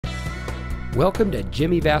Welcome to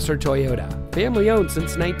Jimmy Vasser Toyota, family owned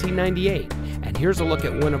since 1998. And here's a look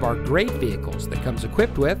at one of our great vehicles that comes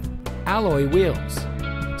equipped with alloy wheels,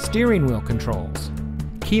 steering wheel controls,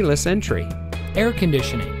 keyless entry, air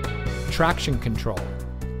conditioning, traction control,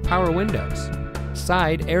 power windows,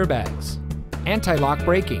 side airbags, anti-lock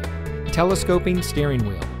braking, telescoping steering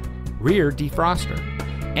wheel, rear defroster,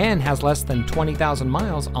 and has less than 20,000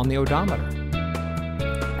 miles on the odometer.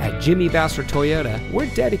 At Jimmy Vasser Toyota, we're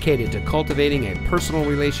dedicated to cultivating a personal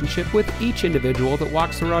relationship with each individual that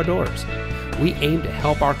walks through our doors. We aim to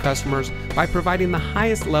help our customers by providing the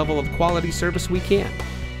highest level of quality service we can.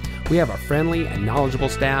 We have a friendly and knowledgeable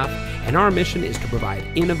staff, and our mission is to provide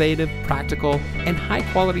innovative, practical, and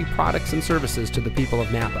high-quality products and services to the people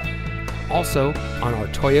of Napa. Also, on our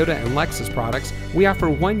Toyota and Lexus products, we offer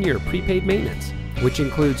 1-year prepaid maintenance, which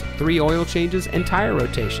includes 3 oil changes and tire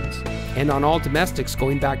rotations. And on all domestics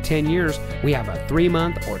going back 10 years, we have a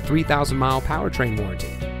 3-month or 3,000-mile powertrain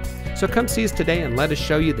warranty. So come see us today and let us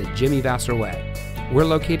show you the Jimmy Vasser way. We're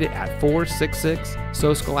located at 466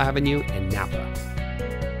 Soscol Avenue in Napa.